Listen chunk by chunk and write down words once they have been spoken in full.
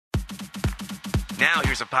Now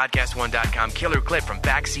here's a PodcastOne.com killer clip from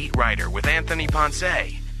Backseat Rider with Anthony Ponce.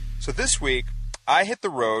 So this week, I hit the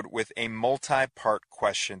road with a multi-part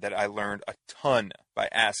question that I learned a ton by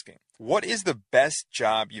asking. What is the best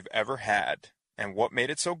job you've ever had, and what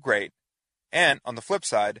made it so great? And on the flip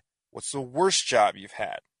side, what's the worst job you've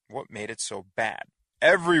had? What made it so bad?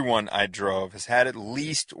 Everyone I drove has had at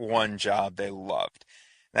least one job they loved.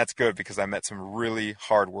 That's good because I met some really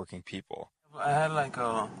hardworking people. I had like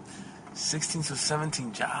 16 to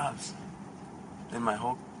 17 jobs in my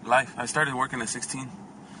whole life. I started working at 16.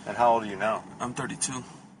 And how old are you now? I'm 32.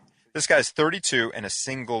 This guy's 32 and a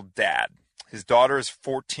single dad. His daughter is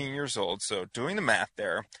 14 years old, so doing the math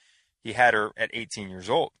there, he had her at 18 years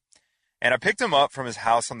old. And I picked him up from his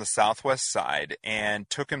house on the southwest side and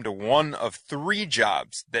took him to one of 3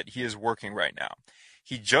 jobs that he is working right now.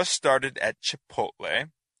 He just started at Chipotle.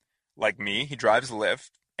 Like me, he drives Lyft,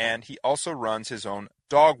 and he also runs his own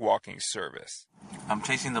dog walking service. I'm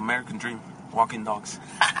chasing the American dream, walking dogs.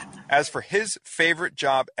 As for his favorite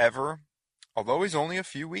job ever, although he's only a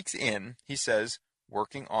few weeks in, he says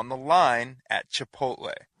working on the line at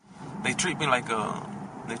Chipotle. They treat me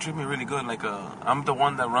really good. I'm the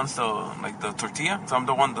one that runs the tortilla. So I'm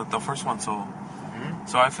the one, the first one. So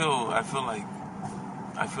I feel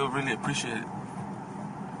really appreciated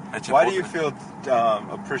at Chipotle. Why do you feel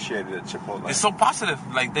appreciated at Chipotle? It's so positive.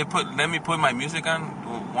 Like let me put my music on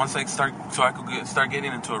once I start, so I could start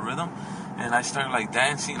getting into a rhythm, and I start like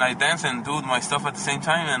dancing. I dance and do my stuff at the same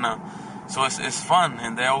time, and so it's fun.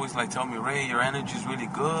 And they always like tell me, Ray, your energy is really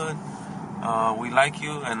good. We like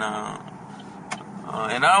you, and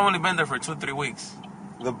I've only been there for 2-3 weeks.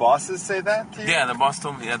 The bosses say that to you? Yeah, the boss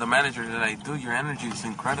told me. Yeah, the manager, they're like, dude, your energy is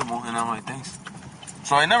incredible, and I'm like, thanks.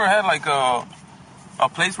 So I never had like a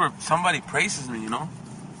place where somebody praises me, you know?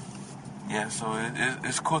 Yeah, so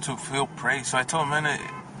it's cool to feel praise. So I told him, man,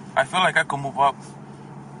 I feel like I could move up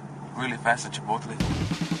really fast at Chipotle.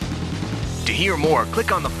 To hear more,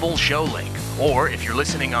 click on the full show link. Or if you're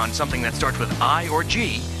listening on something that starts with I or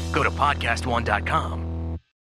G, go to PodcastOne.com.